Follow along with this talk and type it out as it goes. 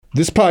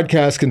This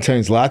podcast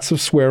contains lots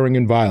of swearing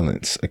and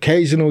violence,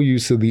 occasional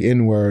use of the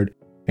N-word,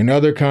 and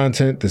other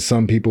content that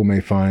some people may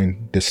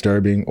find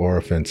disturbing or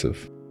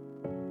offensive.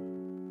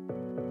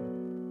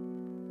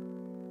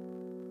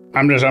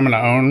 I'm going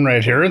to own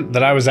right here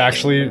that I was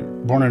actually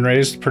born and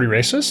raised pretty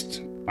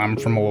racist. I'm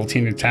from a little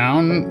teeny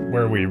town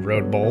where we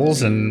rode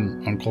bulls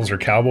and uncles are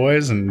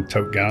cowboys and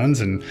tote guns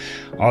and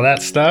all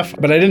that stuff.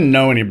 But I didn't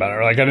know any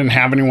better. I didn't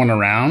have anyone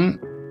around.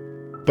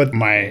 But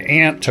my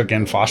aunt took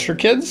in foster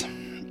kids.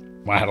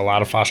 I had a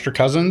lot of foster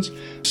cousins,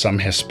 some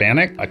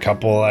Hispanic, a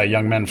couple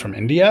young men from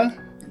India.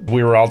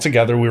 We were all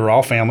together. We were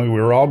all family. We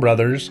were all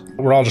brothers.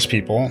 We're all just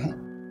people.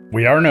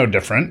 We are no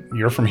different.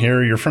 You're from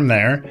here. You're from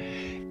there.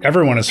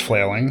 Everyone is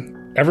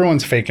flailing.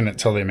 Everyone's faking it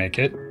till they make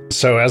it.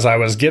 So as I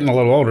was getting a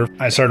little older,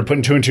 I started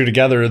putting two and two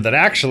together that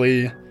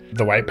actually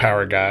the white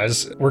power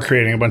guys were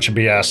creating a bunch of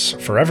BS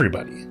for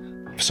everybody.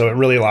 So it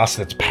really lost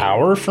its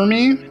power for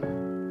me.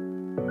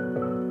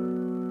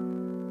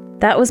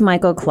 That was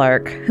Michael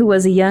Clark, who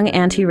was a young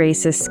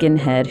anti-racist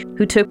skinhead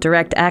who took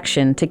direct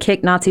action to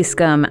kick Nazi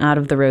scum out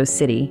of the Rose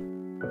City.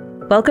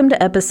 Welcome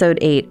to episode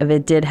 8 of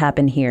It Did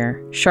Happen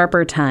Here,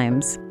 Sharper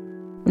Times.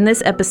 In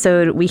this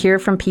episode, we hear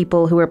from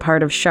people who are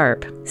part of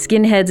SHARP,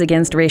 Skinheads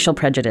Against Racial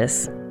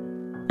Prejudice.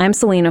 I'm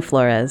Selena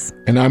Flores.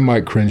 And I'm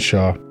Mike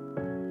Crenshaw.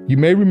 You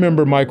may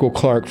remember Michael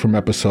Clark from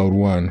episode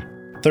 1.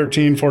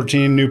 13,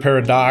 14, new pair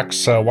of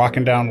docks,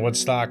 walking down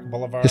Woodstock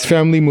Boulevard. His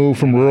family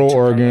moved from rural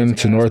Oregon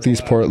to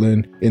Northeast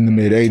Portland in the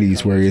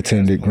mid-'80s, where he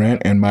attended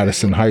Grant and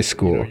Madison High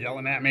School.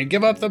 Yelling at me,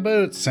 give up the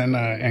boots, and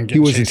get He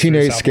was a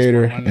teenage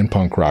skater and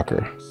punk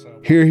rocker.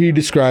 Here he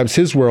describes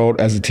his world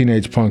as a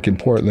teenage punk in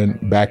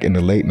Portland back in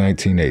the late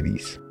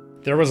 1980s.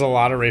 There was a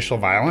lot of racial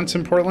violence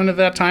in Portland at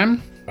that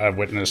time. I've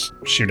witnessed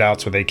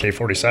shootouts with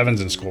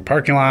AK-47s in school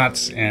parking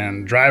lots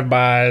and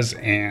drive-bys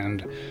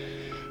and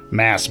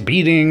mass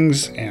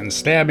beatings and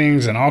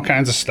stabbings and all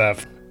kinds of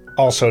stuff.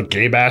 Also,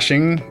 gay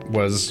bashing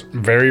was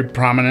very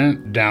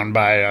prominent down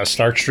by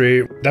Stark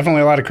Street.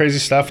 Definitely a lot of crazy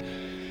stuff.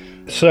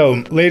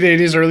 So, late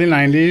 80s, early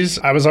 90s,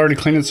 I was already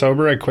clean and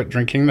sober. I quit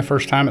drinking the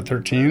first time at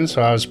 13,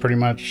 so I was pretty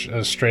much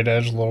a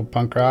straight-edge little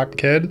punk rock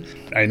kid.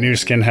 I knew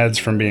skinheads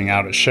from being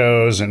out at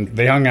shows, and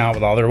they hung out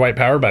with all their white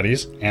power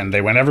buddies, and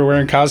they went everywhere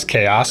and caused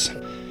chaos.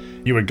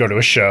 You would go to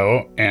a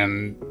show,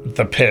 and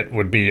the pit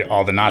would be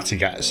all the Nazi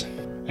guys.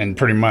 And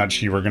pretty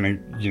much you were gonna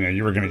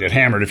get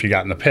hammered if you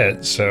got in the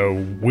pit. So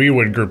we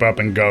would group up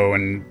and go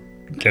and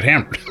get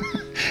hammered,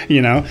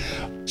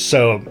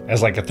 So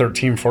as like a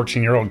 13,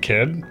 14-year-old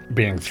kid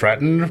being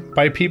threatened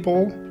by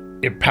people,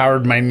 it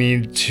powered my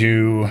need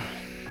to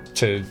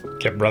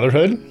get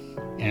brotherhood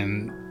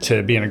and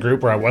to be in a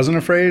group where I wasn't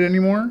afraid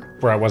anymore,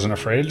 where I wasn't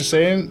afraid to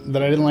say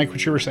that I didn't like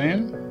what you were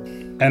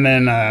saying. And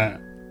then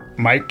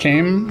Mike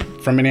came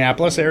from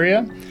Minneapolis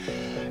area.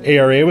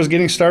 ARA was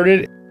getting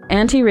started.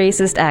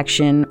 Anti-Racist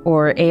Action,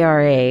 or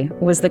ARA,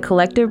 was the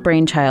collective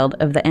brainchild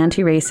of the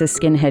anti-racist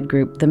skinhead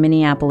group, the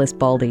Minneapolis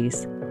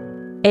Baldies.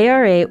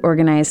 ARA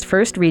organized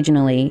first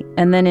regionally,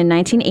 and then in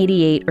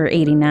 1988 or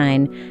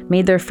 89,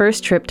 made their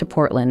first trip to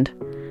Portland.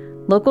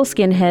 Local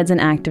skinheads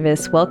and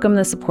activists welcomed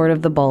the support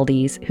of the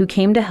Baldies, who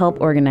came to help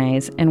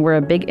organize and were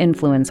a big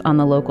influence on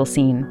the local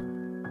scene.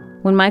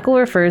 When Michael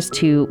refers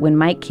to when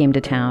Mike came to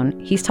town,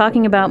 he's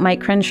talking about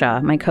Mike Crenshaw,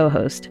 my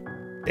co-host.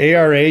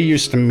 ARA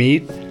used to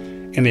meet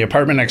in the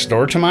apartment next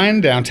door to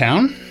mine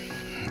downtown,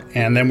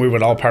 and then we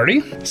would all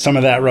party. Some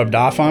of that rubbed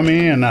off on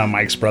me, and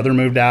Mike's brother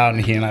moved out,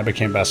 and he and I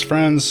became best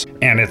friends.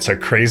 And it's a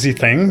crazy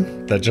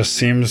thing that just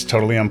seems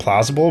totally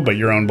implausible, but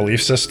your own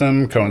belief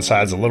system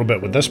coincides a little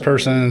bit with this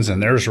person's,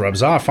 and theirs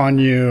rubs off on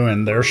you,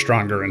 and they're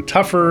stronger and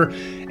tougher.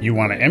 You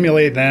want to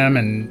emulate them,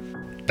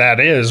 and that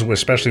is,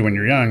 especially when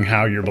you're young,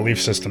 how your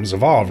belief systems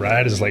evolve,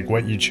 right? Is like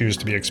what you choose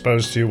to be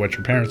exposed to, what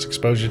your parents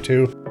expose you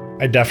to.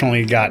 I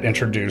definitely got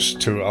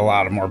introduced to a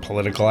lot of more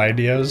political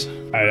ideas.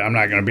 I'm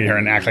not going to be here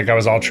and act like I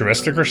was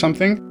altruistic or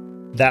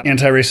something. That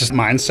anti-racist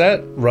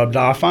mindset rubbed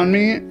off on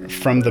me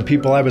from the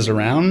people I was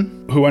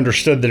around who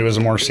understood that it was a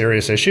more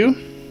serious issue.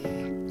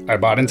 I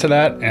bought into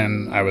that,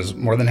 and I was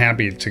more than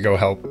happy to go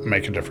help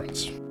make a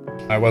difference.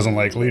 I wasn't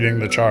like leading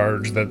the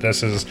charge that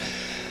this is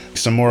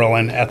some moral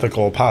and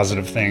ethical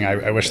positive thing.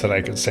 I wish that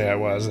I could say I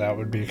was. That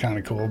would be kind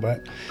of cool,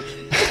 but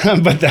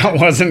that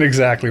wasn't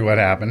exactly what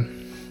happened.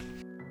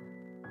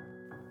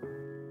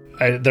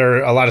 There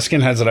are a lot of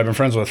skinheads that I've been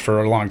friends with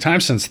for a long time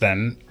since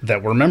then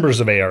that were members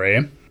of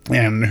ARA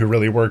and who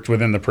really worked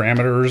within the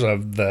parameters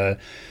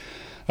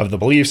of the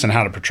beliefs and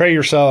how to portray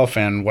yourself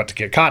and what to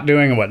get caught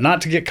doing and what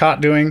not to get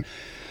caught doing.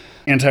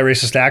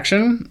 Anti-racist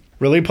action,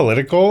 really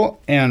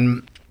political,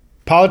 and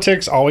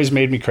politics always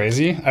made me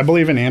crazy. I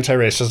believe in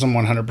anti-racism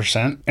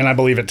 100%, and I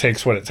believe it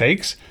takes what it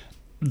takes.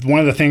 One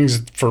of the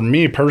things for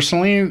me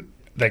personally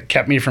that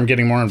kept me from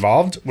getting more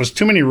involved was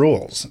too many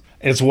rules.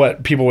 It's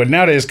what people would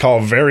nowadays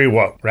call very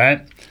woke,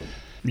 right?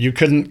 You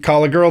couldn't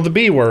call a girl the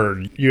B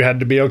word. You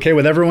had to be okay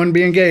with everyone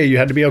being gay. You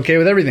had to be okay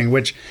with everything,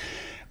 which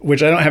I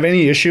don't have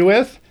any issue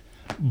with.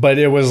 But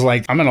it was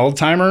like, I'm an old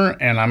timer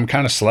and I'm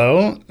kind of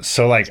slow.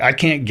 So like, I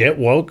can't get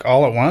woke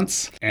all at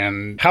once.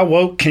 And how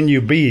woke can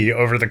you be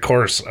over the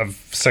course of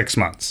 6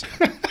 months?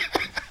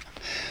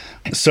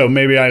 So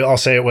maybe I'll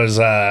say it was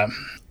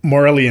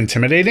morally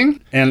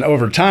intimidating. And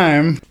over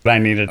time, I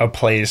needed a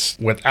place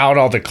without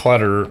all the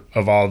clutter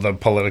of all the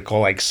political,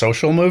 like,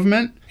 social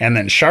movement. And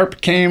then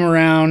Sharp came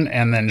around,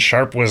 and then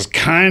Sharp was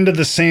kind of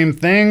the same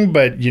thing,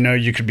 but, you know,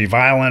 you could be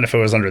violent if it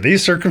was under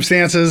these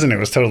circumstances, and it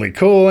was totally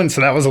cool. And so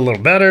that was a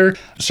little better.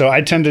 So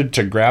I tended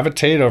to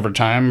gravitate over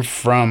time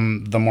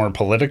from the more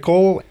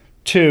political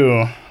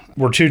to,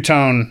 we're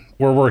two-tone,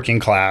 we're working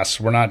class,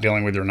 we're not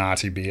dealing with your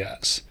Nazi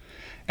BS.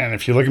 And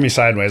if you look at me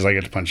sideways, I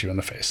get to punch you in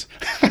the face.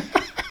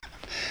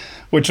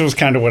 Which was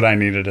kind of what I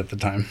needed at the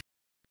time.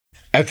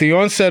 At the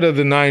onset of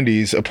the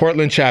 90s, a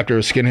Portland chapter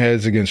of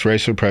SkinHeads Against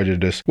Racial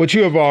Prejudice, which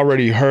you have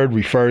already heard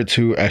referred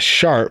to as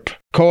SHARP,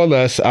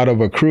 coalesced out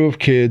of a crew of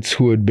kids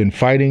who had been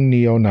fighting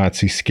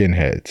neo-Nazi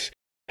skinheads.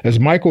 As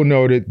Michael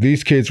noted,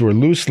 these kids were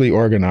loosely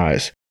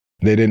organized.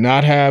 They did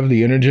not have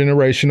the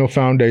intergenerational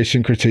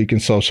foundation, critique,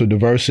 and social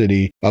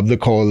diversity of the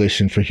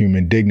Coalition for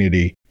Human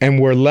Dignity, and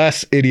were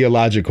less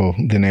ideological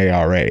than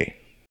ARA.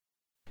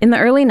 In the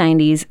early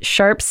 90s,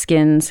 Sharp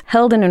Skins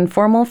held an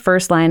informal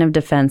first line of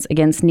defense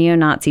against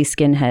neo-Nazi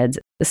skinheads,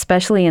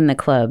 especially in the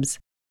clubs.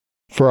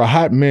 For a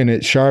hot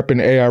minute, Sharp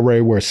and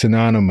ARA were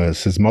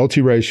synonymous as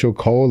multiracial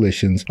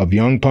coalitions of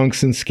young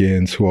punks and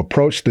skins who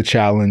approached the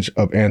challenge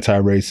of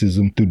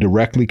anti-racism through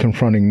directly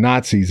confronting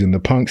Nazis in the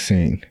punk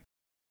scene.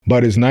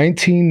 But as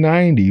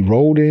 1990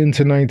 rolled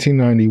into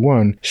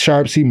 1991,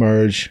 Sharps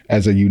emerged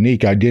as a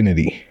unique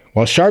identity.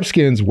 While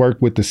Sharpskins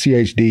worked with the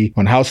CHD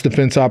on house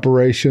defense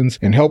operations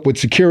and helped with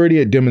security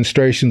at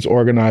demonstrations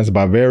organized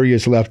by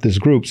various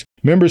leftist groups,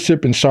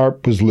 membership in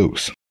Sharp was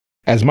loose.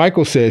 As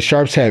Michael said,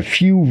 Sharps had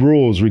few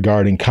rules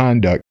regarding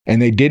conduct,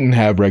 and they didn't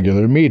have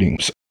regular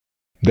meetings.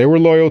 They were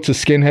loyal to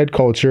skinhead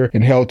culture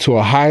and held to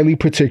a highly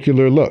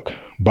particular look: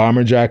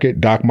 bomber jacket,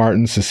 Doc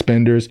Martens,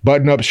 suspenders,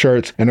 button-up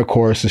shirts, and of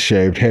course a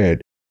shaved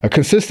head. A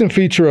consistent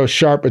feature of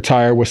Sharp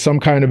attire was some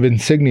kind of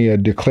insignia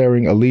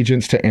declaring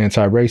allegiance to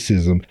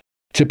anti-racism.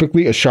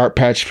 Typically, a Sharp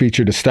patch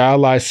featured a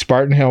stylized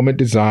Spartan helmet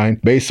design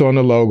based on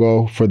the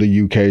logo for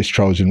the UK's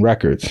Trojan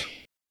Records.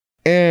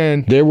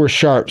 And there were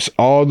Sharps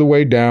all the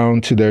way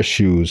down to their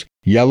shoes.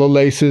 Yellow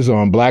laces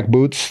on black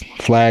boots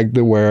flagged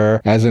the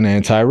wearer as an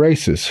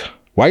anti-racist.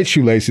 White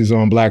shoelaces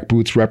on black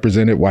boots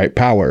represented white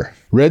power.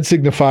 Red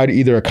signified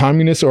either a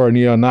communist or a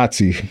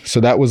neo-Nazi, so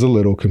that was a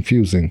little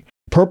confusing.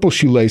 Purple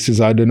shoelaces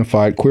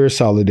identified queer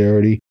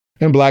solidarity,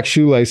 and black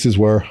shoelaces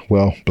were,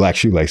 well, black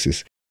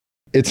shoelaces.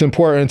 It's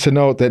important to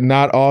note that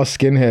not all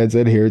skinheads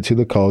adhered to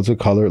the codes of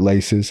colored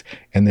laces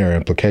and their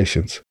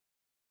implications.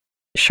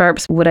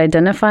 Sharps would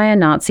identify a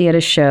Nazi at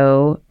a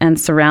show and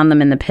surround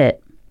them in the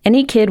pit.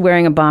 Any kid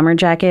wearing a bomber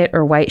jacket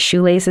or white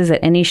shoelaces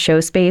at any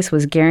show space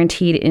was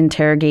guaranteed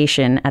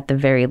interrogation at the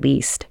very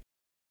least.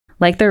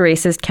 Like their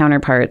racist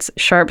counterparts,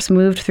 Sharps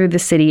moved through the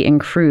city in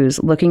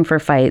crews looking for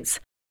fights,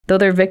 though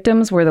their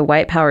victims were the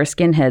white power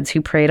skinheads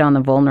who preyed on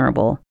the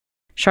vulnerable.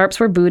 Sharps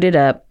were booted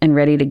up and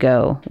ready to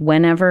go,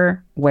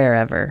 whenever,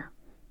 wherever.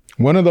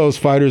 One of those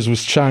fighters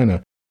was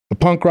China, a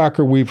punk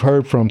rocker we've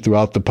heard from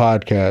throughout the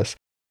podcast.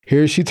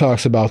 Here she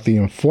talks about the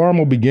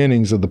informal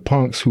beginnings of the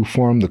punks who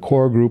formed the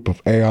core group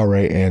of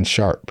ARA and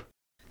Sharp.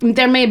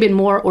 There may have been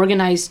more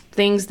organized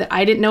things that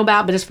I didn't know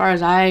about, but as far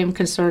as I am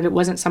concerned, it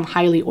wasn't some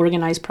highly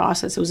organized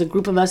process. It was a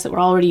group of us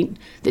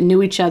that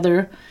knew each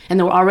other and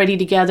that were already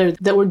together,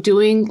 that were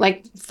doing,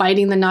 like,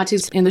 fighting the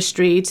Nazis in the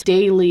streets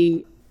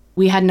daily.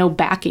 We had no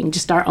backing,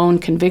 just our own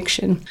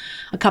conviction.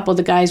 A couple of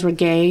the guys were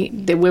gay.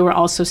 That we were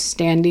also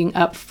standing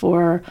up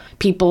for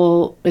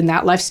people in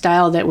that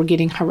lifestyle that were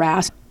getting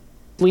harassed.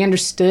 We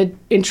understood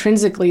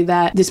intrinsically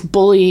that this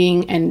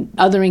bullying and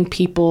othering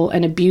people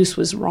and abuse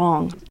was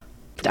wrong.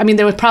 I mean,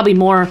 there was probably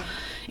more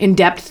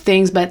in-depth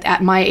things, but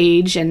at my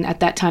age and at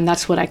that time,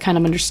 that's what I kind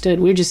of understood.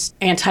 We were just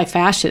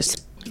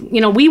anti-fascist.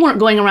 You know, we weren't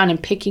going around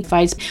and picking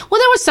fights. Well,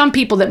 there were some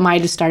people that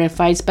might have started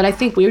fights, but I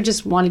think we were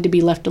just wanted to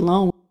be left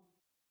alone.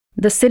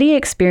 The city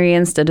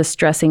experienced a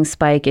distressing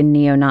spike in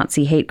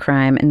neo-Nazi hate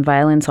crime and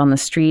violence on the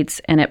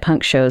streets and at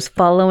punk shows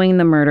following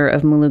the murder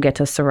of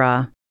Mulugeta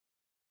Sarah.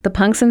 The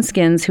punks and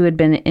skins who had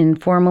been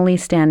informally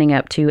standing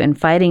up to and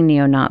fighting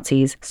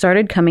neo-Nazis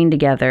started coming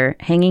together,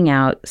 hanging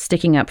out,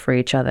 sticking up for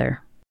each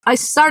other. I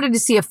started to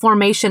see a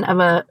formation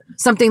of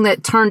something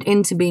that turned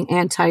into being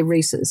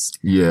anti-racist.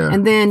 Yeah.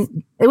 And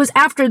then it was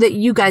after that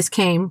you guys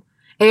came.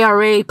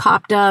 ARA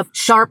popped up,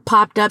 Sharp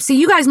popped up. See,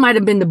 you guys might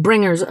have been the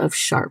bringers of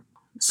Sharp.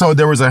 So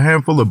there was a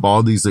handful of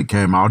baldies that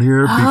came out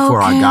here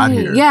before I got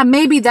here. Yeah,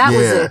 maybe that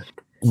was it.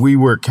 We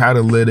were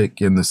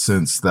catalytic in the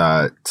sense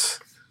that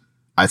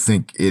I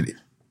think it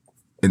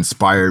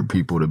inspired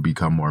people to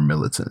become more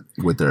militant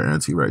with their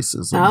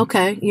anti-racism.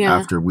 Okay, yeah.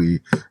 After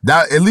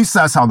at least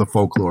that's how the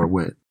folklore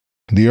went.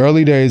 The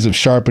early days of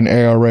Sharp and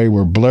ARA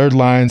were blurred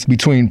lines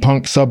between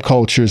punk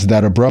subcultures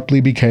that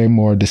abruptly became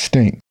more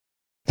distinct.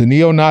 The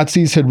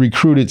neo-Nazis had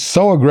recruited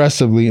so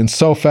aggressively and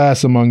so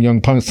fast among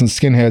young punks and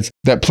skinheads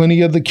that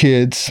plenty of the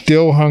kids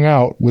still hung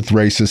out with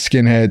racist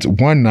skinheads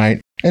one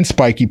night and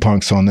spiky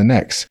punks on the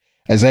next.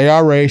 As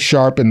ARA,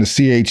 Sharp, and the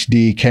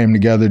CHD came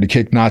together to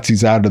kick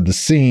Nazis out of the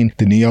scene,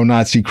 the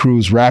neo-Nazi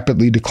crews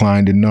rapidly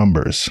declined in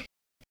numbers.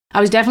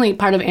 I was definitely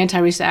part of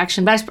anti-racist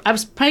action, but I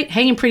was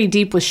hanging pretty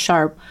deep with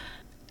Sharp.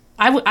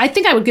 I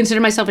think I would consider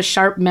myself a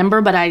Sharp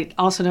member, but I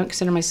also don't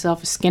consider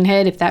myself a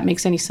skinhead, if that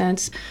makes any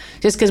sense,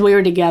 just because we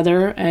were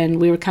together and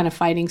we were kind of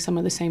fighting some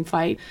of the same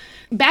fight.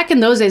 Back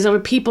in those days, there were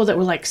people that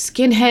were like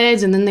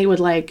skinheads, and then they would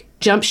like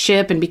jump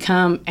ship and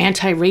become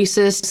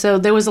anti-racist. So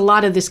there was a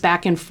lot of this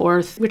back and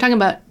forth. We're talking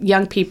about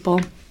young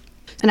people.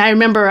 And I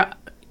remember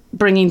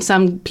bringing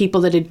some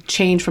people that had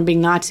changed from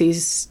being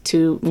Nazis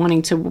to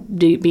wanting to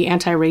be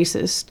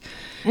anti-racist.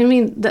 I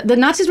mean, the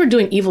Nazis were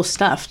doing evil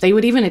stuff. They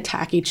would even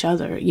attack each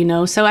other, you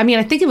know? So, I mean,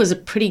 I think it was a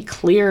pretty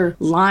clear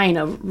line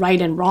of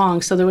right and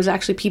wrong. So there was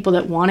actually people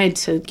that wanted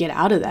to get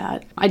out of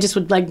that. I just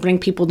would like bring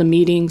people to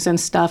meetings and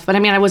stuff. But I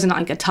mean, I wasn't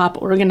like a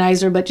top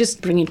organizer, but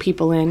just bringing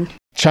people in.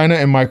 China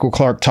and Michael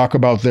Clark talk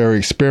about their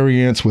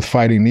experience with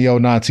fighting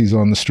neo-Nazis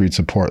on the streets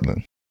of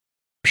Portland.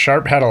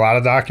 Sharp had a lot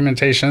of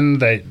documentation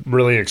that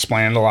really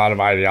explained a lot of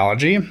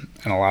ideology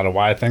and a lot of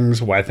why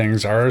things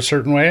are a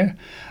certain way.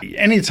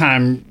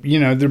 Anytime,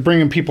 they're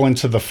bringing people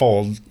into the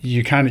fold,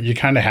 you kind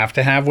of have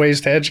to have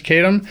ways to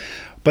educate them.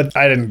 But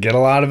I didn't get a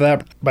lot of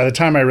that. By the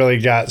time I really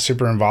got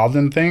super involved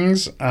in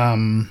things,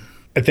 I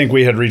think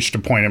we had reached a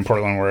point in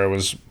Portland where it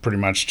was pretty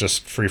much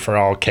just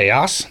free-for-all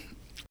chaos.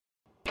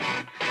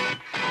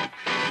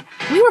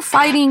 We were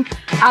fighting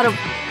out of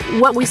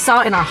what we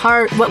saw in our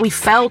heart, what we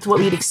felt, what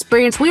we'd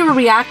experienced. We were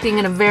reacting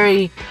in a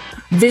very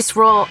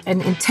visceral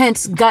and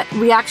intense gut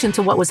reaction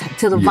to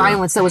the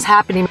violence that was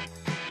happening.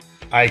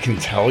 I can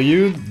tell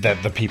you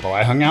that the people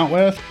I hung out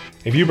with,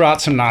 if you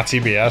brought some Nazi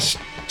BS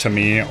to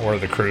me or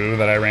the crew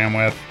that I ran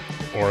with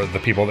or the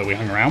people that we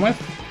hung around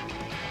with,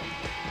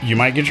 you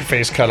might get your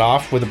face cut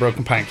off with a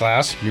broken pint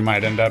glass. You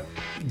might end up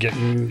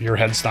getting your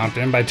head stomped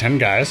in by 10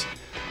 guys.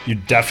 You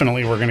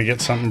definitely were going to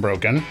get something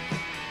broken.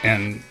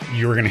 And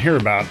you were going to hear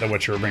about that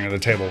what you were bringing to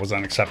the table was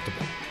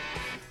unacceptable.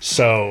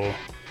 So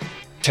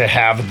to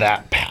have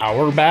that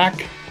power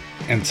back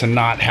and to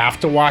not have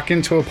to walk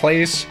into a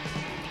place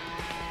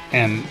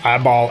and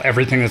eyeball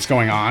everything that's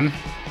going on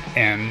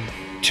and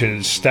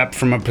to step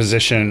from a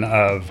position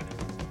of,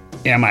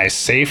 am I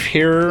safe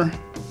here?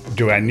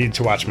 Do I need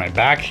to watch my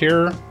back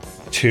here?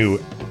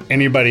 To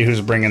anybody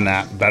who's bringing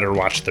that better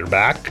watch their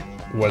back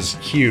was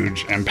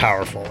huge and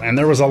powerful. And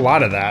there was a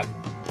lot of that.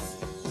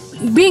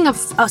 Being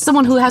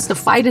someone who has to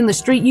fight in the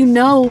street, you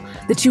know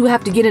that you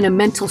have to get in a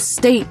mental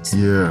state,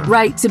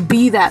 right, to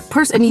be that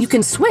person. And you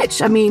can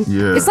switch. I mean,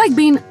 it's like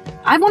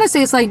I want to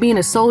say it's like being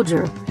a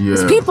soldier.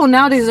 Because people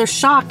nowadays are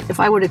shocked if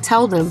I were to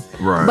tell them.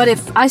 Right. But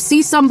if I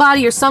see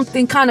somebody or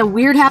something kind of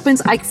weird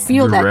happens, I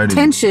feel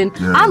tension.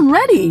 Yeah. I'm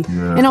ready.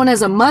 Yeah. And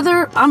as a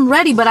mother, I'm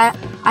ready. But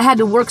I had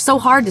to work so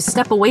hard to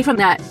step away from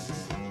that.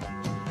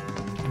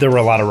 There were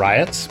a lot of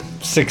riots.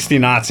 60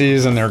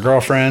 Nazis and their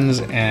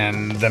girlfriends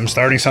and them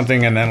starting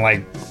something, and then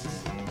like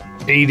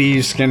 80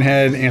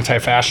 skinhead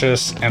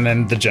anti-fascists, and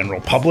then the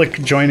general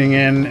public joining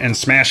in and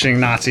smashing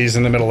Nazis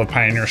in the middle of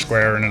Pioneer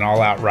Square in an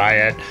all-out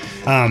riot.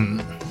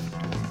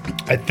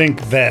 I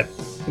think that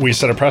we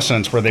set a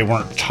precedence where they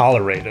weren't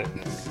tolerated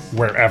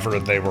wherever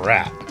they were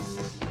at.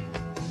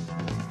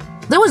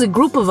 There was a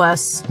group of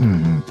us,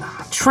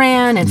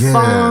 Tran and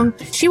Fung.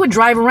 She would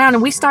drive around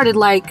and we started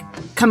like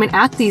coming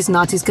at these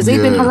Nazis because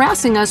they've been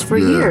harassing us for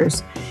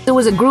years. There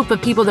was a group of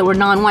people that were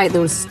non-white.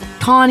 There was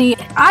Tawny.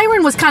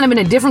 Iron was kind of in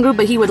a different group,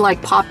 but he would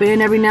like pop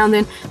in every now and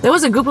then. There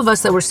was a group of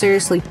us that were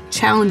seriously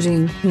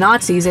challenging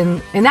Nazis,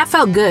 and that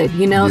felt good.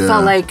 It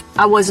felt like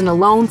I wasn't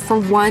alone for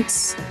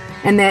once,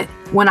 and that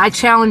when I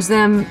challenged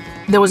them,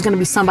 there was going to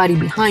be somebody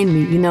behind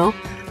me,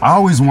 I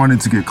always wanted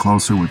to get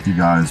closer with you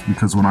guys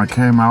because when I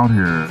came out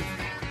here,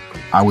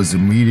 I was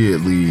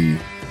immediately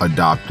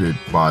adopted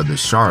by the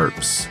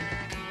Sharps.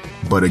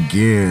 But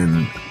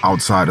again,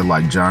 outside of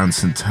like John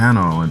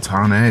Centeno and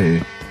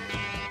Tane,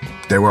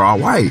 they were all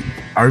white.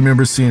 I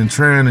remember seeing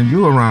Tran and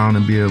you around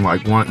and being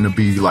like wanting to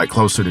be like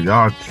closer to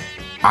y'all.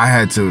 I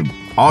had to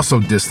also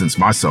distance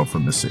myself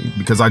from the scene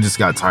because I just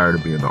got tired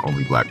of being the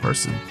only black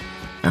person.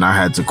 And I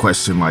had to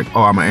question like,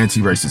 I'm an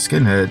anti-racist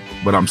skinhead,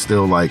 but I'm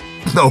still like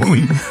the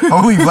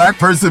only black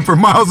person for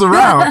miles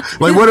around.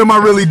 Like, what am I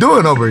really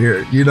doing over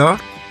here,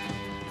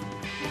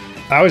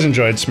 I always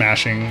enjoyed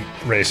smashing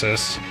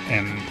racists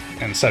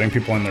and setting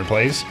people in their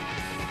place.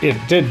 It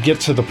did get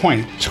to the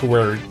point to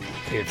where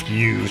if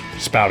you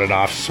spouted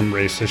off some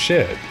racist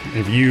shit,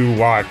 if you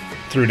walked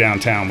through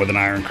downtown with an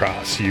iron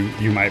cross,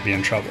 you might be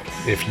in trouble.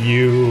 If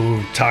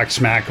you talk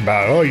smack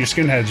about, you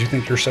skinheads, you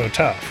think you're so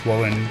tough.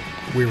 Well, then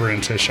we were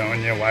into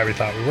showing you why we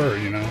thought we were,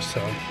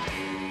 so.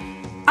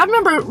 I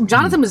remember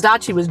Jonathan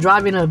Mazdachi was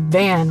driving a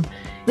van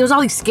There was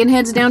all these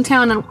skinheads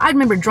downtown, and I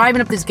remember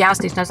driving up this gas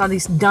station. I saw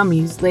these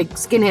dummies, like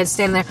skinheads,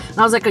 standing there, and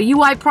I was like, "Are you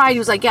white pride?" He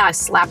was like, "Yeah, I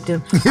slapped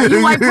him." "Are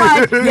you white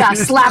pride?" "Yeah, I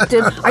slapped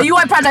him." "Are you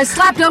white pride?" "I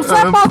slapped him."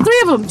 Slapped all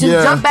three of them.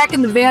 Just jumped back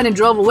in the van and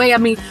drove away. I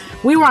mean,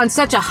 we were on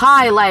such a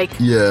high, like,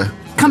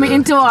 coming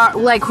into our,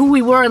 like, who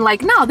we were, and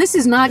like, no, this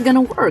is not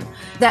gonna work.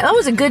 That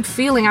was a good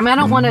feeling. I mean, I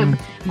don't want to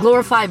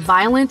glorify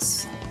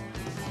violence.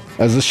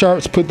 As the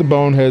Sharps put the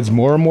Boneheads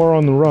more and more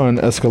on the run,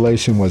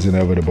 escalation was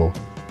inevitable.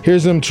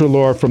 Here's M.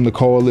 Trelaw from the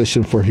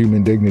Coalition for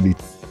Human Dignity.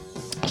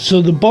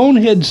 So the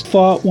Boneheads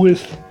fought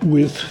with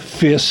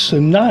fists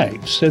and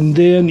knives, and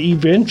then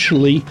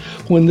eventually,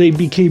 when they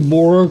became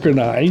more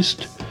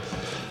organized,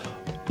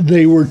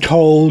 they were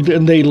told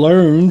and they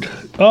learned,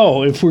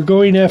 oh, if we're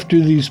going after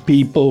these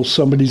people,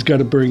 somebody's got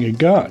to bring a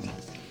gun.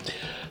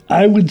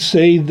 I would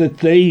say that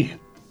they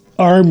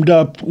armed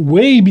up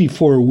way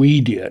before we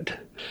did.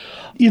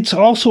 It's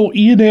also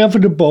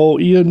inevitable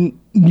in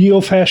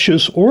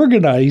neo-fascist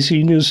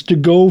organizing is to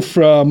go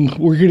from,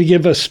 we're going to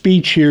give a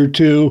speech here,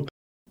 to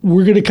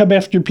we're going to come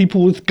after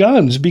people with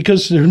guns,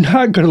 because they're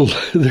not going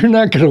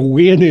to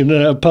win in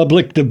a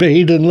public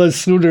debate unless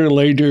sooner or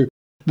later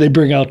they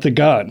bring out the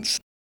guns.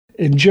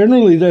 And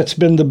generally that's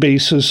been the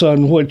basis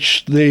on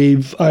which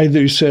they've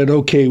either said,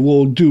 okay,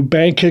 we'll do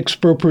bank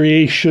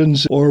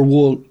expropriations, or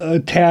we'll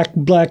attack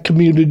black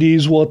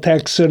communities, we'll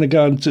attack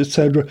synagogues,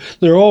 etc.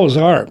 They're always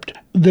armed.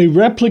 They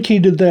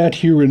replicated that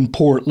here in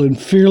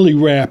Portland fairly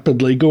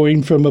rapidly,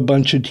 going from a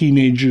bunch of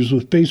teenagers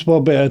with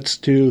baseball bats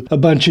to a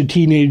bunch of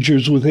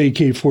teenagers with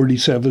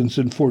AK-47s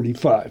and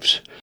 45s.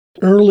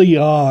 Early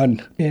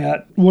on,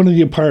 at one of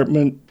the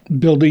apartment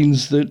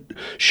buildings that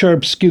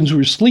Sharpskins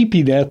were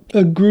sleeping at,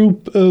 a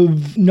group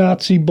of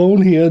Nazi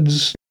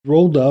boneheads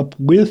rolled up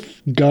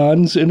with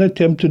guns and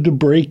attempted to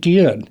break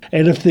in.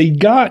 And if they'd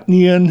gotten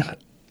in,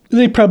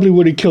 they probably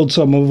would have killed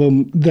some of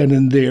them then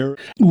and there.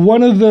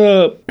 One of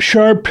the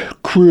Sharp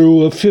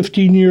crew, a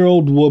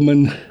 15-year-old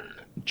woman,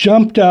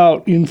 jumped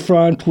out in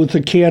front with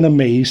a can of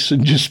mace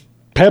and just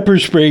pepper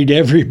sprayed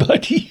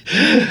everybody,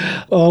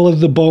 all of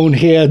the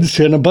boneheads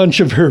and a bunch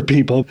of her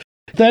people.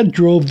 That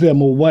drove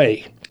them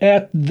away.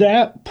 At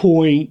that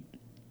point,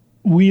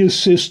 we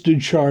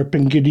assisted Sharp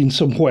in getting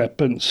some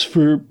weapons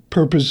for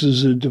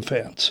purposes of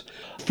defense.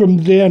 From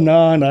then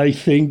on, I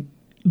think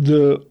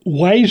the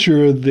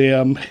wiser of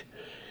them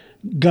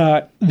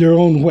got their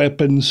own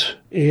weapons,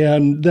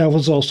 and that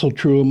was also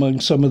true among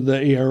some of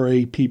the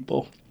ARA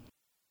people.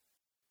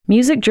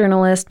 Music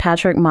journalist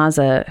Patrick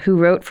Mazza, who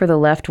wrote for the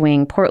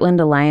left-wing Portland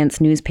Alliance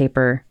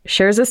newspaper,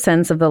 shares a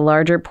sense of the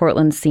larger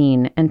Portland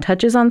scene and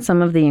touches on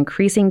some of the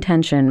increasing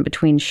tension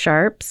between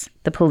Sharps,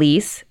 the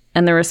police,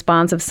 and the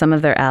response of some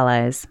of their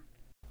allies.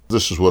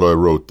 This is what I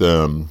wrote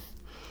then.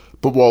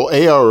 But while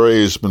ARA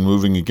has been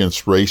moving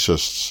against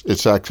racists,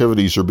 its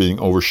activities are being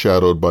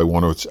overshadowed by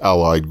one of its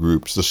allied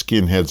groups, the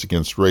SkinHeads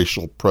Against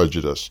Racial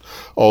Prejudice,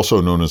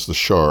 also known as the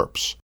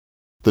Sharps.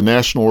 The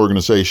national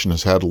organization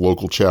has had a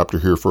local chapter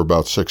here for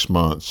about 6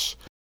 months,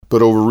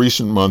 but over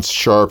recent months,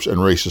 Sharps and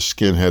racist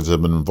skinheads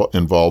have been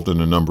involved in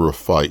a number of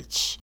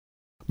fights.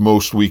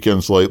 Most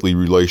weekends lately,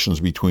 relations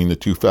between the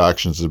two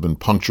factions have been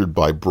punctured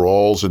by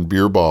brawls and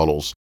beer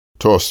bottles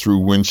tossed through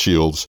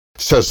windshields,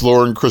 says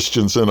Lauren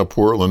Christensen, a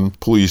Portland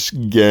police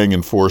gang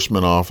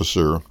enforcement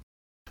officer.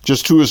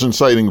 Just who is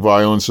inciting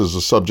violence is the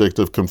subject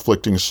of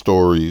conflicting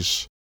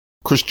stories.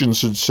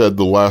 Christensen said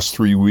the last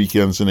 3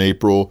 weekends in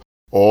April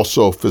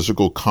also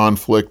physical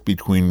conflict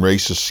between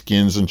racist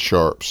skins and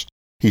Sharps.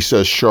 He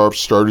says Sharps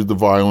started the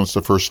violence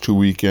the first 2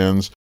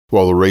 weekends,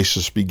 while the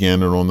racists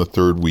began it on the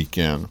 3rd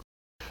weekend.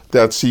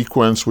 That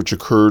sequence, which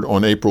occurred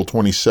on April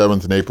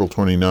 27th and April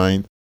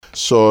 29th,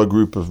 saw a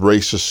group of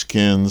racist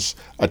skins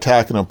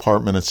attack an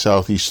apartment at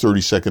Southeast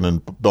 32nd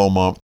and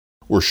Belmont,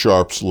 where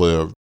Sharps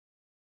lived.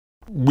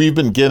 We've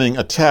been getting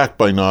attacked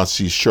by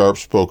Nazis, Sharp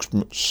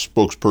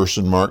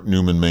spokesperson Mark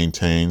Newman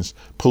maintains.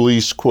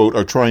 Police, quote,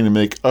 are trying to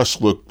make us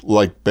look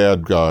like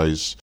bad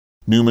guys.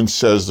 Newman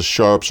says the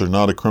Sharps are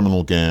not a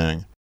criminal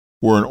gang.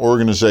 We're an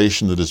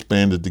organization that is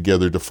banded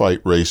together to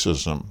fight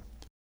racism.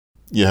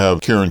 You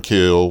have Karen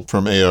Kale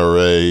from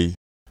ARA.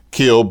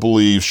 Kale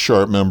believes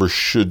Sharp members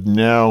should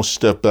now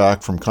step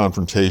back from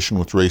confrontation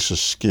with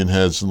racist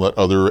skinheads and let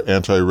other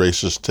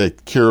anti-racists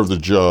take care of the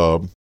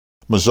job.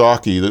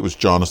 Mazzocchi, that was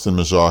Jonathan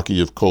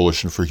Mazzocchi of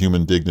Coalition for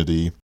Human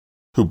Dignity,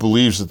 who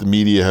believes that the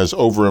media has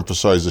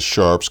overemphasized the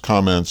Sharps,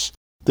 comments,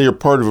 they are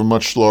part of a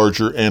much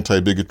larger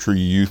anti-bigotry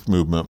youth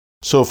movement.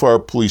 So far,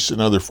 police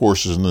and other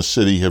forces in the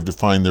city have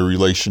defined their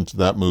relation to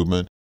that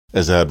movement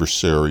as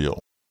adversarial.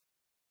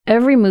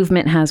 Every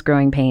movement has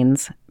growing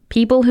pains.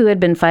 People who had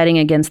been fighting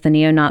against the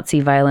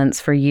neo-Nazi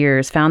violence for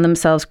years found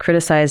themselves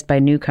criticized by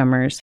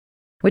newcomers,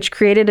 which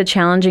created a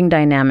challenging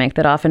dynamic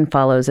that often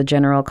follows a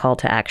general call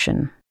to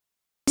action.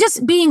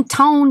 Just being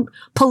tone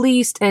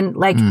policed and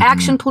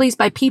action policed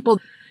by people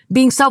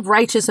being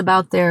self-righteous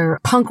about their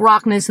punk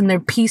rockness and their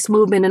peace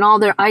movement and all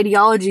their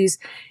ideologies,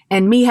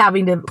 and me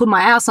having to put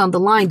my ass on the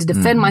line to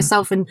defend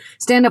myself and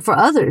stand up for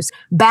others,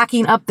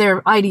 backing up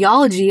their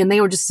ideology, and they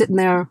were just sitting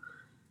there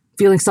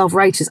feeling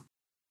self-righteous.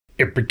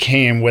 it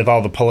became, with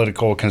all the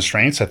political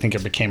constraints, I think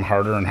it became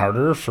harder and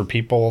harder for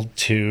people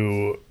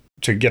to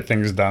get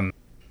things done.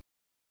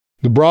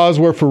 The brawls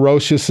were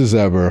ferocious as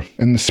ever,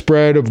 and the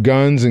spread of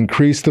guns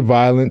increased the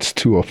violence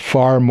to a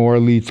far more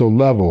lethal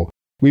level.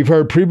 We've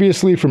heard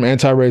previously from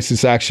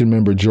Anti-Racist Action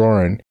member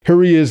Joran.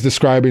 Here he is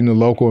describing the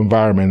local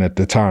environment at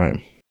the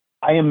time.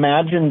 I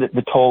imagine that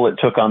the toll it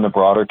took on the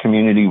broader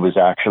community was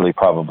actually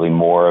probably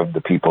more of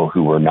the people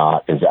who were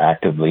not as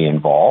actively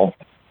involved.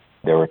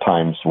 There were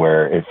times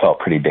where it felt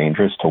pretty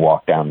dangerous to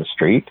walk down the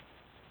street,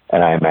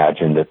 and I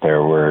imagine that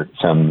there were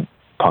some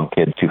punk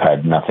kids who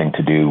had nothing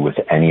to do with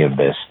any of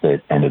this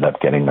that ended up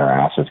getting their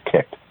asses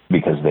kicked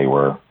because they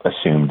were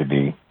assumed to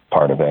be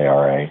part of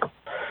ARA.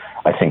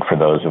 I think for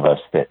those of us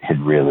that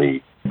had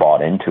really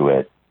bought into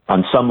it,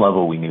 on some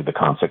level we knew the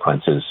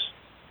consequences.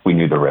 We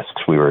knew the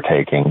risks we were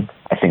taking.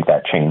 I think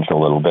that changed a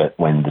little bit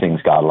when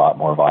things got a lot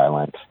more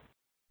violent.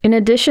 In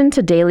addition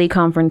to daily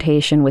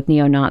confrontation with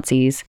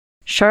neo-Nazis,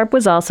 Sharp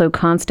was also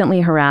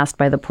constantly harassed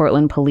by the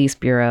Portland Police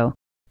Bureau,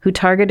 who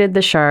targeted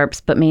the Sharps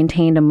but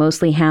maintained a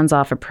mostly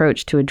hands-off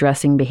approach to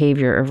addressing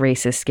behavior of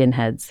racist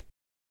skinheads.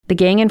 The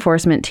gang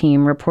enforcement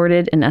team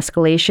reported an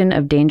escalation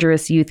of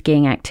dangerous youth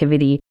gang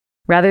activity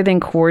rather than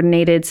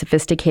coordinated,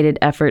 sophisticated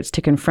efforts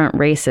to confront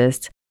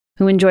racists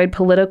who enjoyed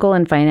political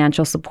and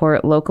financial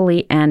support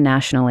locally and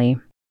nationally.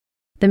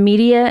 The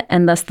media,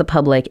 and thus the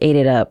public, ate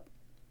it up.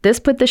 This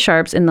put the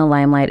Sharps in the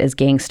limelight as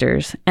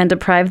gangsters and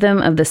deprived them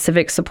of the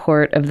civic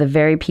support of the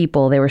very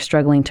people they were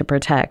struggling to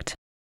protect,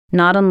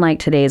 not unlike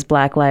today's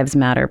Black Lives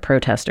Matter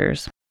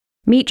protesters.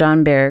 Meet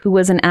John Baer, who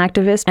was an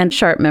activist and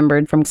Sharp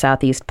member from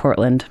Southeast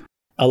Portland.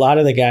 A lot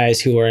of the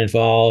guys who were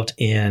involved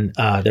in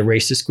the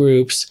racist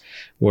groups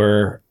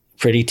were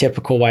pretty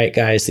typical white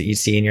guys that you'd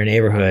see in your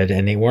neighborhood,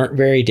 and they weren't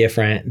very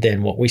different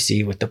than what we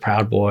see with the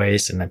Proud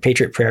Boys and the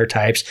Patriot Prayer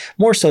types,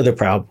 more so the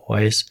Proud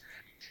Boys.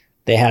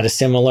 They had a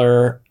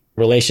similar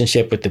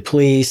relationship with the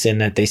police in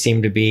that they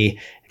seemed to be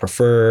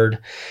preferred.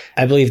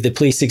 I believe the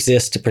police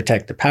exist to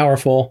protect the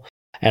powerful,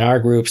 and our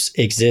groups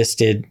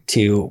existed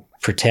to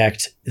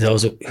protect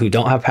those who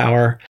don't have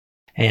power.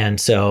 And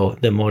so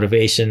the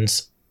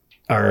motivations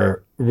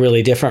are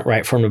really different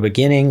right from the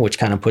beginning, which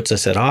kind of puts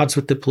us at odds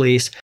with the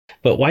police.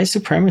 But white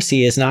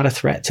supremacy is not a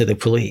threat to the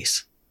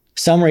police.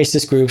 Some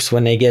racist groups,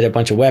 when they get a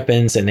bunch of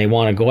weapons and they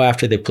want to go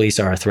after the police,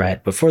 are a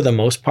threat. But for the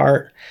most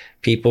part,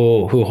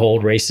 people who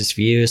hold racist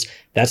views,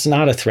 that's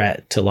not a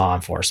threat to law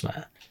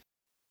enforcement.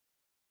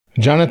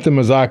 Jonathan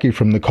Mazaki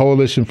from the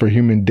Coalition for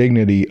Human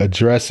Dignity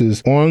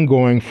addresses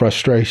ongoing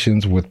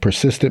frustrations with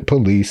persistent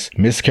police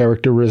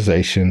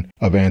mischaracterization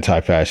of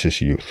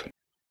anti-fascist youth.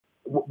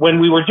 When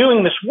we were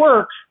doing this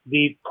work,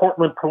 the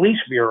Portland Police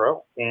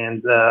Bureau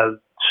and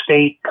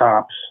state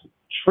cops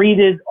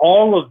treated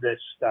all of this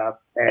stuff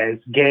as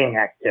gang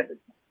activity.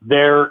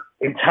 Their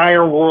entire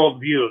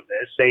worldview of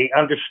this, they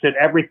understood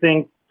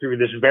everything through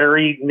this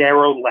very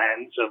narrow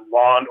lens of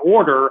law and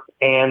order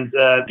and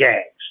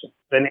gangs.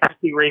 An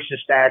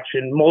anti-racist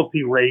action,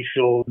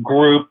 multiracial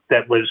group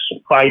that was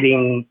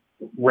fighting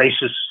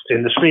racists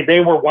in the street. They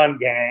were one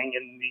gang,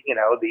 and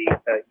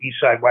the East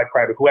Side White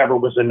Pride or whoever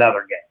was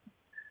another gang.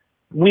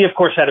 We, of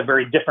course, had a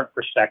very different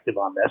perspective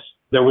on this.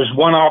 There was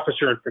one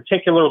officer in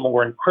particular,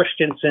 Lauren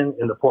Christensen,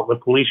 in the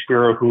Portland Police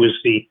Bureau, who was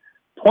the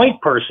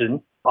point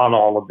person on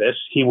all of this.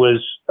 He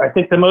was, I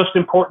think, the most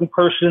important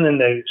person in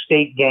the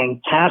state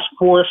gang task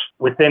force,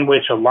 within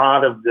which a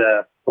lot of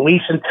the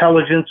police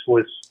intelligence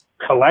was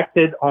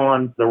collected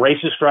on the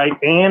racist right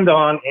and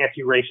on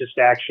anti-racist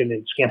action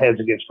and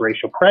Skinheads Against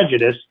Racial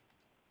Prejudice.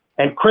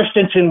 And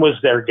Christensen was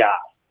their guy.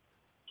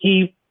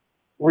 He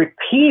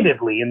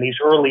repeatedly in these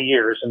early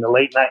years, in the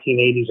late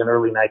 1980s and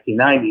early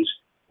 1990s,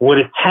 would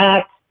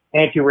attack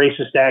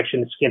anti-racist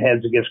action and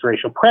Skinheads Against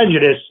Racial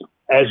Prejudice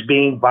as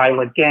being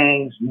violent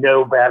gangs,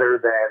 no better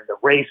than the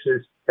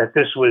racists, that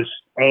this was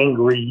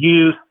angry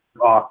youth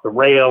off the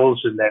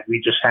rails, and that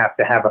we just have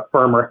to have a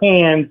firmer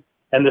hand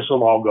and this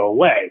will all go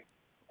away.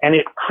 And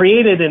it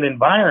created an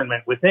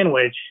environment within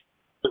which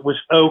it was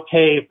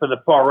okay for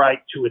the far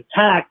right to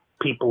attack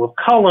people of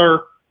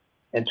color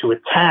and to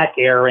attack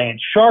ARA and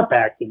Sharp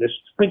activists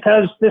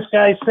because this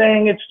guy's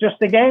saying it's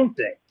just a gang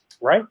thing,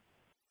 right?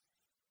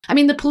 I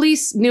mean, the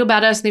police knew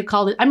about us. They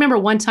called it. I remember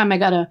one time I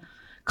got a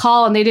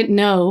call and they didn't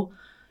know,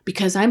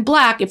 because I'm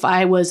Black, if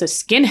I was a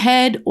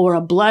skinhead or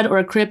a blood or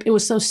a Crip. It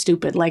was so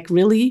stupid. Like,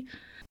 really?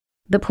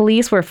 The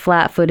police were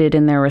flat-footed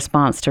in their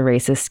response to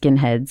racist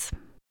skinheads.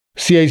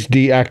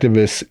 CHD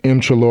activist M.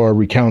 Trelaw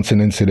recounts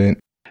an incident.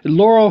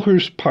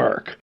 Laurelhurst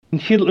Park,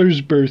 Hitler's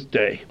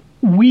birthday.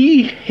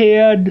 We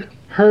had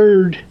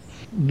heard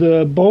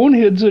the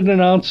Boneheads had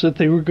announced that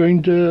they were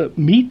going to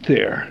meet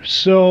there.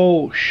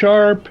 So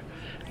Sharp,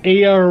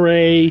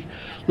 ARA,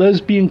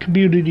 Lesbian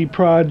Community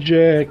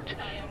Project,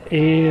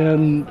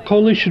 and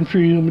Coalition for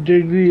Human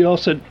Dignity all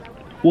said,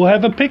 we'll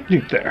have a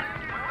picnic there.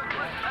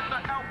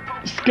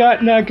 Scott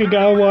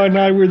Nakagawa and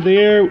I were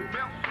there.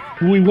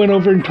 We went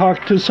over and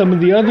talked to some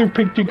of the other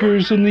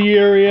picnickers in the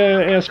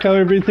area, asked how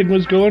everything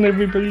was going.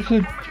 Everybody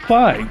said,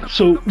 fine.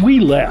 So we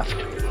left.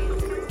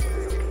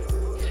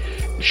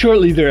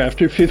 Shortly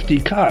thereafter, 50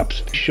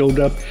 cops showed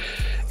up.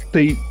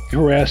 They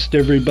harassed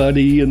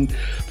everybody and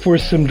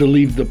forced them to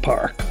leave the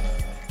park.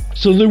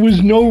 So there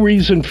was no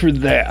reason for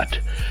that.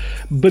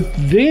 But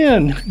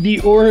then the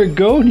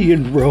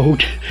Oregonian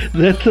wrote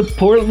that the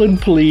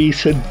Portland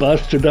police had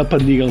busted up a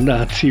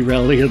neo-Nazi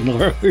rally in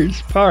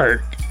Laurelhurst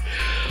Park,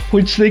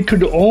 which they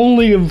could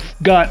only have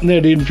gotten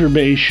that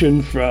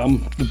information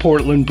from the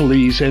Portland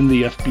police and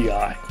the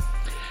FBI.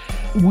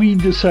 We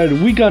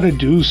decided we got to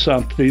do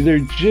something. They're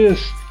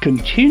just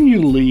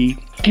continually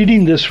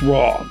getting this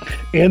wrong,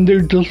 and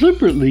they're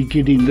deliberately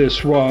getting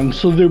this wrong,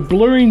 so they're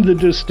blurring the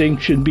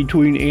distinction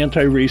between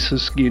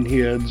anti-racist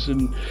skinheads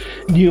and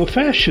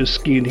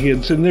neo-fascist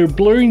skinheads, and they're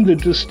blurring the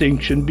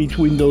distinction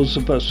between those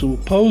of us who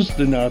opposed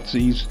the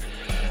Nazis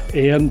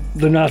and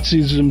the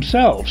Nazis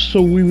themselves.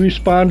 So we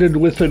responded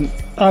with an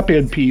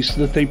op-ed piece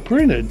that they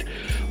printed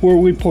where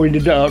we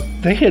pointed out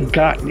they had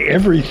gotten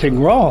everything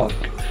wrong.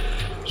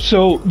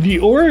 So the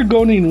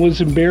Oregonian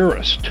was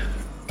embarrassed.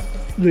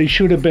 They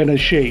should have been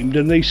ashamed,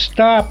 and they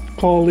stopped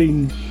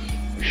calling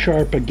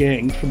Sharp a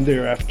gang from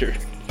thereafter.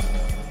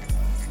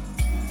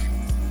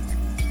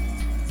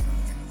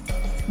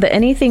 The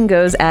anything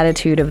goes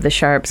attitude of the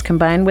Sharps,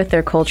 combined with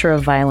their culture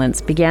of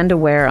violence, began to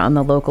wear on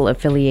the local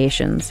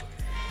affiliations.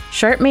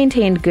 Sharp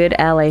maintained good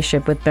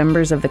allyship with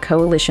members of the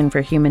Coalition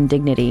for Human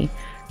Dignity,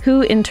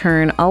 who in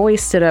turn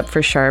always stood up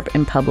for Sharp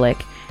in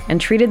public and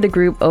treated the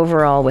group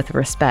overall with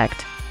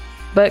respect.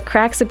 But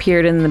cracks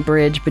appeared in the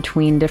bridge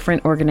between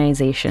different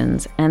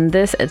organizations, and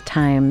this at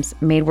times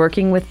made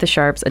working with the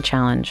Sharps a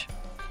challenge.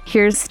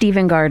 Here's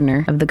Stephen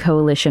Gardner of the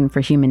Coalition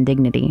for Human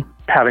Dignity.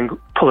 Having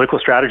political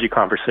strategy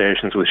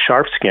conversations with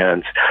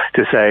Sharpskins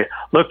to say,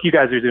 look, you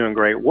guys are doing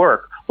great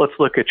work. Let's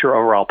look at your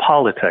overall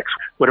politics.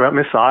 What about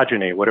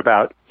misogyny? What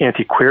about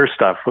anti-queer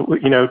stuff?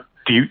 You know,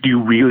 do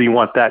you really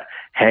want that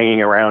hanging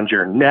around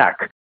your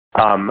neck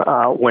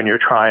when you're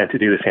trying to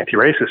do this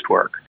anti-racist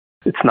work?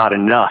 It's not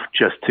enough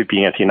just to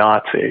be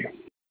anti-Nazi.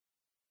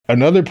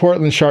 Another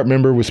Portland Sharp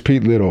member was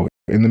Pete Little.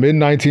 In the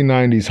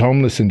mid-1990s,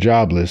 homeless and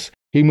jobless,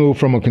 he moved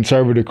from a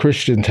conservative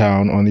Christian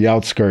town on the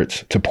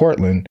outskirts to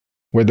Portland,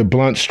 where the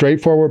blunt,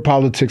 straightforward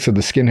politics of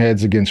the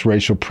skinheads against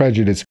racial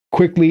prejudice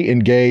quickly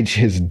engaged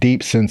his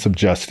deep sense of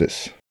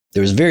justice.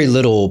 There was very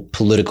little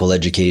political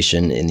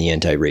education in the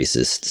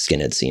anti-racist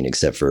skinhead scene,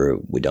 except for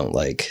we don't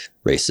like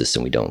racists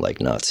and we don't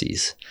like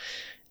Nazis.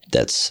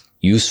 That's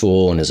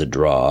useful and is a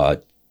draw.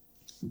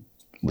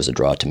 Was a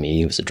draw to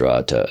me, was a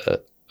draw to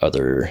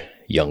other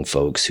young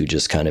folks who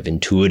just kind of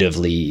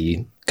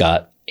intuitively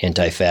got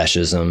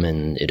anti-fascism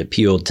and it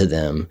appealed to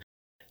them.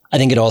 I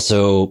think it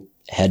also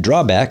had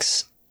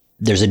drawbacks.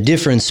 There's a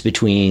difference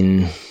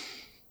between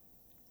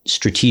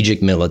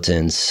strategic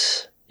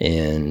militance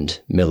and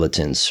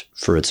militance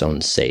for its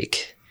own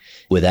sake.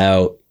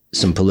 Without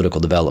some political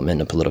development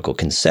and political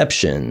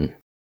conception,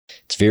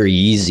 it's very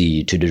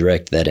easy to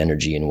direct that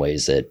energy in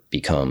ways that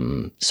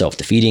become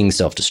self-defeating,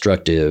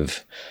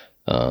 self-destructive,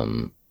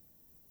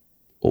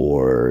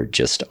 or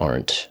just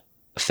aren't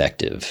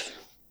effective.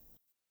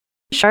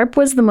 Sharp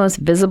was the most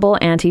visible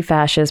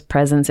anti-fascist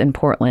presence in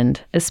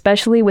Portland,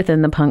 especially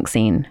within the punk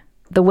scene.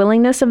 The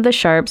willingness of the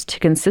Sharps to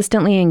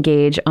consistently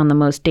engage on the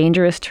most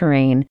dangerous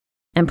terrain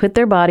and put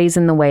their bodies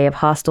in the way of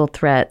hostile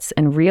threats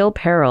and real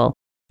peril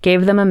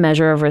gave them a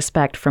measure of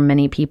respect from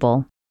many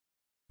people.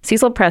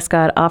 Cecil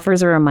Prescott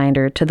offers a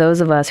reminder to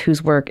those of us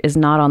whose work is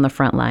not on the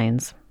front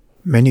lines.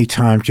 Many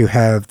times you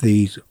have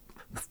these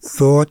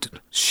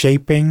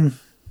thought-shaping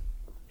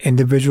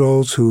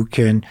individuals who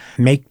can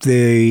make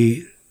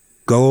the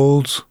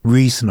goals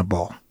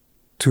reasonable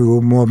to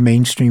a more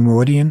mainstream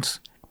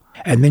audience.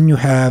 And then you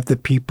have the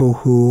people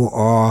who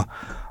are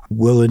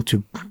willing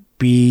to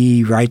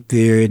be right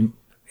there in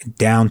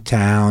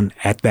downtown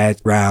at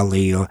that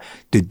rally or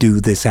to do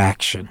this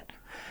action.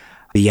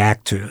 The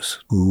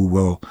actors who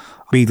will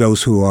be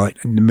those who are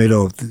in the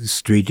middle of the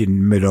street, in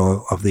the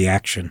middle of the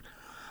action.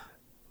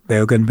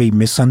 They're going to be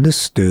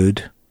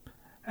misunderstood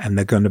and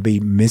they're going to be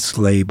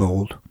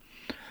mislabeled.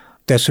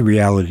 That's a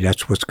reality.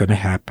 That's what's going to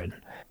happen.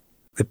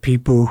 The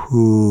people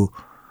who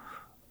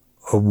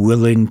are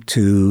willing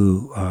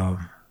to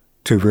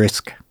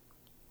risk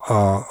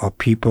are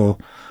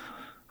people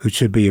who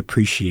should be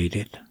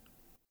appreciated.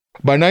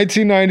 By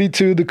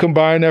 1992, the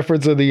combined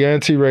efforts of the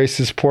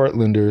anti-racist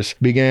Portlanders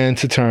began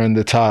to turn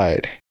the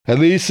tide, at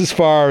least as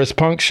far as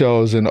punk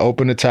shows and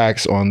open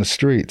attacks on the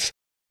streets.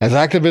 As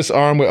activists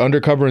armed with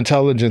undercover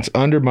intelligence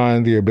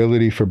undermined the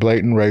ability for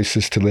blatant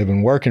racists to live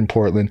and work in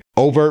Portland,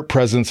 overt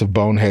presence of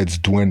boneheads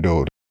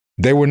dwindled.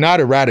 They were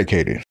not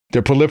eradicated.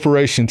 Their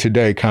proliferation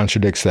today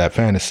contradicts that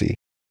fantasy.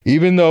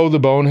 Even though the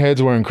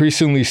boneheads were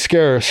increasingly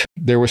scarce,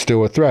 they were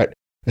still a threat,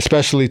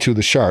 especially to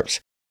the Sharps.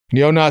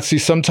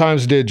 Neo-Nazis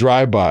sometimes did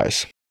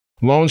drive-bys.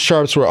 Lone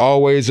Sharps were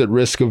always at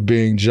risk of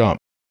being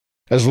jumped.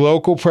 As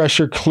local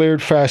pressure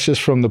cleared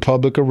fascists from the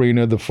public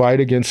arena, the fight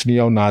against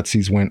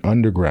neo-Nazis went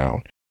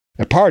underground.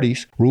 At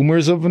parties,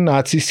 rumors of a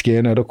Nazi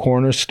skin at a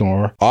corner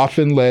store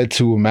often led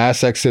to a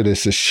mass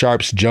exodus as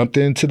Sharps jumped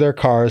into their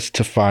cars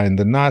to find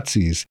the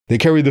Nazis. They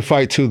carried the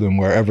fight to them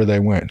wherever they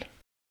went.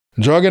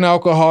 Drug and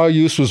alcohol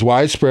use was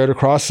widespread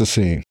across the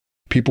scene.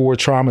 People were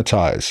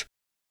traumatized.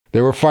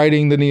 They were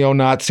fighting the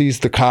neo-Nazis,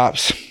 the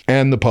cops,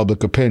 and the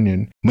public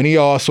opinion. Many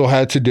also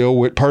had to deal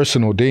with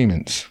personal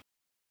demons.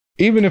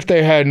 Even if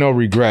they had no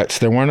regrets,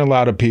 there weren't a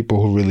lot of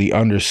people who really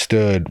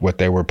understood what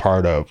they were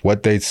part of,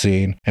 what they'd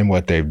seen, and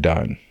what they've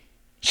done.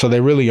 So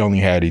they really only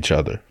had each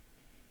other.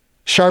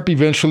 Sharp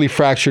eventually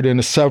fractured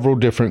into several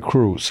different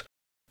crews.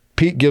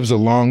 Pete gives a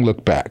long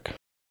look back.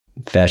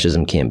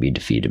 Fascism can't be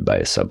defeated by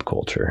a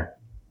subculture.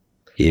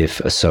 If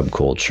a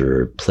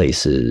subculture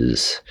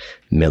places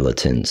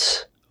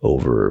militants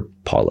over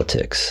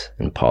politics,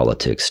 and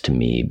politics to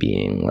me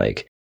being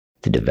like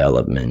the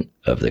development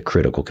of the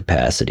critical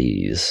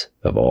capacities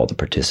of all the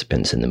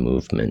participants in the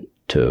movement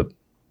to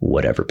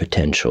whatever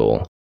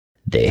potential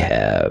they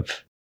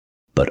have,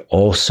 but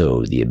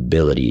also the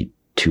ability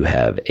to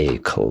have a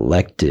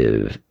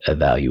collective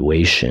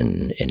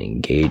evaluation and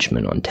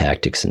engagement on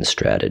tactics and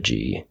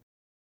strategy.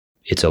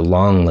 It's a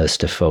long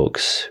list of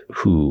folks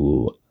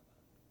who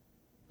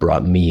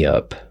brought me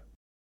up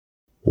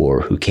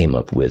or who came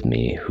up with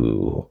me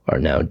who are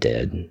now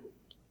dead,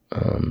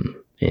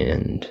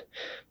 and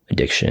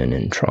addiction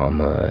and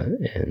trauma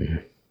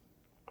and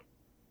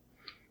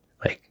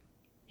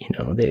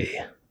they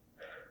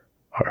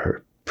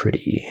are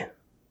pretty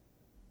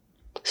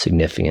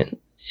significant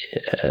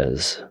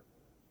as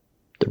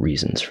the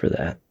reasons for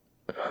that.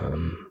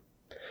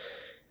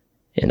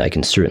 And I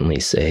can certainly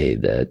say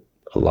that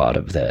a lot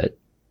of that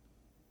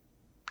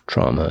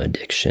trauma,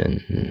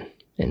 addiction,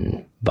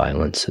 and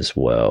violence as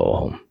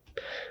well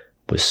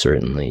was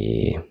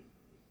certainly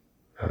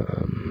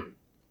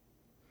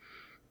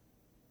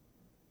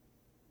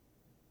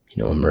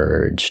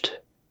emerged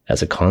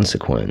as a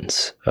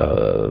consequence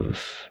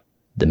of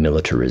the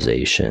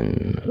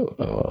militarization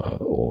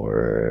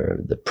or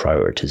the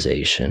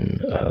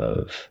prioritization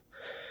of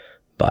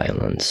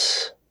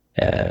violence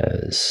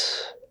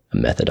as a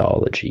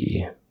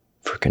methodology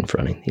for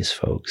confronting these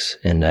folks.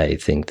 And I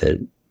think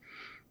that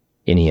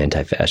any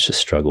anti-fascist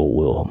struggle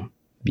will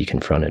be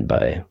confronted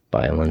by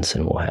violence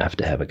and will have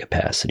to have a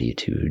capacity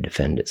to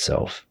defend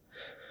itself.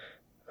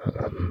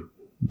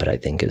 But I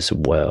think as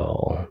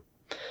well,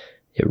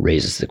 it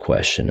raises the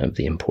question of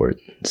the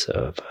importance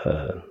of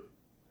a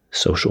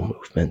social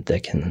movement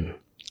that can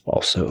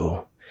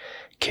also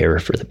care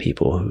for the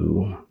people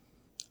who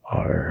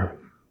are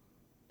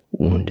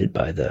wounded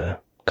by the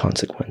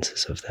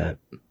consequences of that.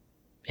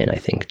 And I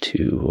think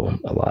too,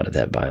 a lot of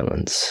that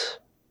violence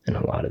and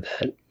a lot of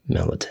that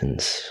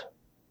militance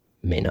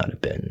may not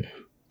have been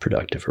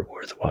productive or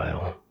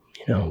worthwhile,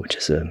 which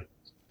is a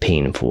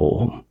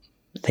painful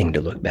thing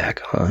to look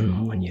back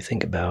on when you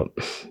think about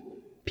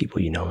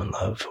people you know and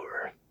love who are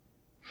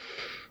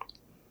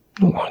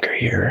no longer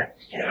here,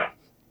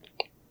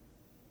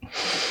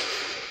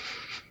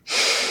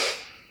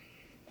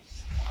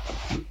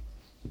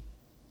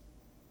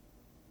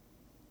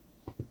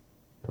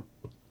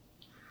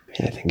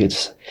 I think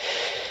it's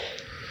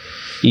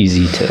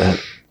easy to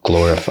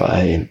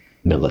glorify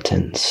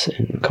militance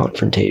and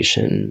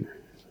confrontation.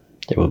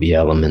 There will be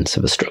elements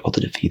of a struggle to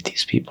defeat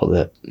these people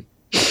that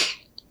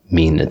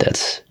mean that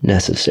that's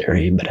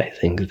necessary, but I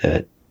think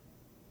that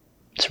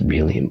it's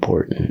really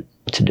important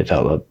to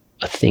develop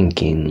a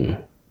thinking,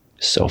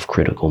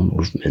 self-critical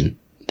movement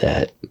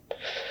that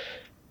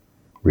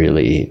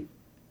really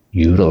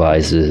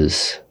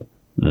utilizes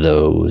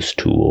those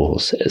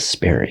tools as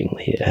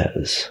sparingly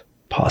as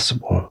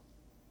possible.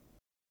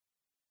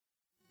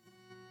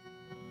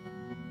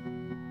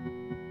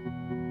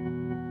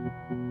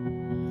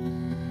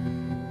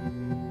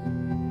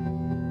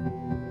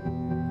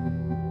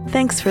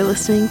 Thanks for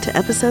listening to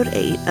episode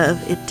 8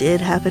 of It Did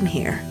Happen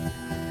Here.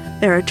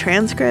 There are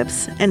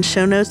transcripts and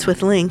show notes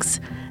with links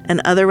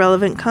and other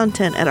relevant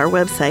content at our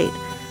website,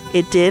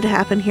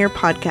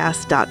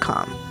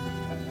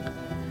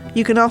 itdidhappenherepodcast.com.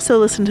 You can also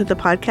listen to the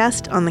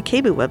podcast on the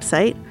KBOO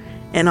website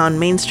and on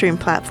mainstream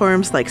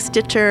platforms like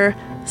Stitcher,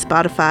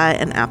 Spotify,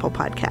 and Apple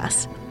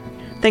Podcasts.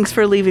 Thanks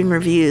for leaving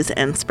reviews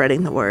and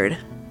spreading the word.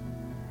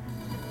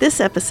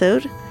 This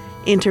episode,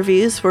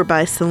 interviews were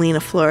by Selena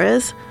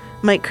Flores,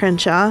 Mike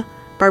Crenshaw,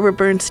 Barbara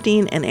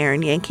Bernstein, and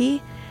Aaron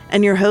Yankee,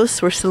 and your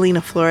hosts were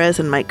Selena Flores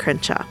and Mike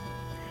Crenshaw.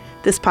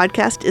 This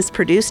podcast is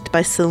produced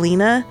by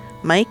Selena,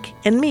 Mike,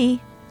 and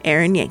me,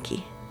 Aaron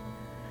Yankee.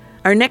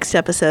 Our next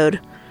episode,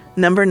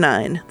 number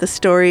 9, The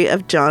Story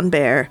of John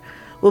Bear,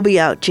 will be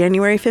out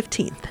January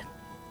 15th.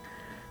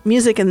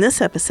 Music in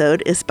this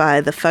episode is by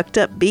The Fucked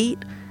Up Beat,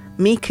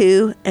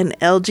 Miku, and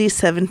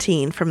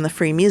LG17 from the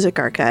Free Music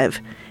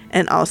Archive,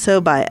 and also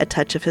by A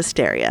Touch of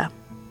Hysteria.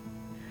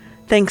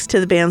 Thanks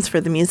to the bands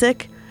for the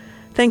music.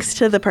 Thanks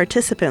to the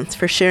participants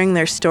for sharing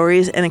their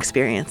stories and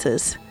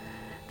experiences.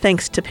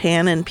 Thanks to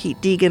Pan and Pete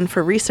Deegan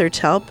for research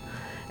help.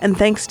 And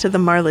thanks to the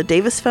Marla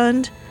Davis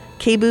Fund,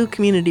 KBOO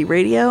Community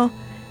Radio,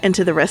 and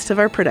to the rest of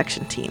our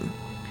production team.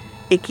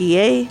 Icky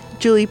A,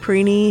 Julie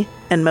Perini,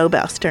 and Mo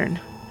Baustern.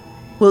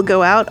 We'll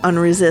go out on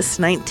Resist's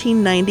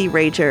 1990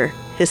 Rager,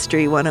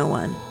 History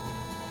 101.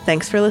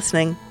 Thanks for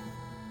listening.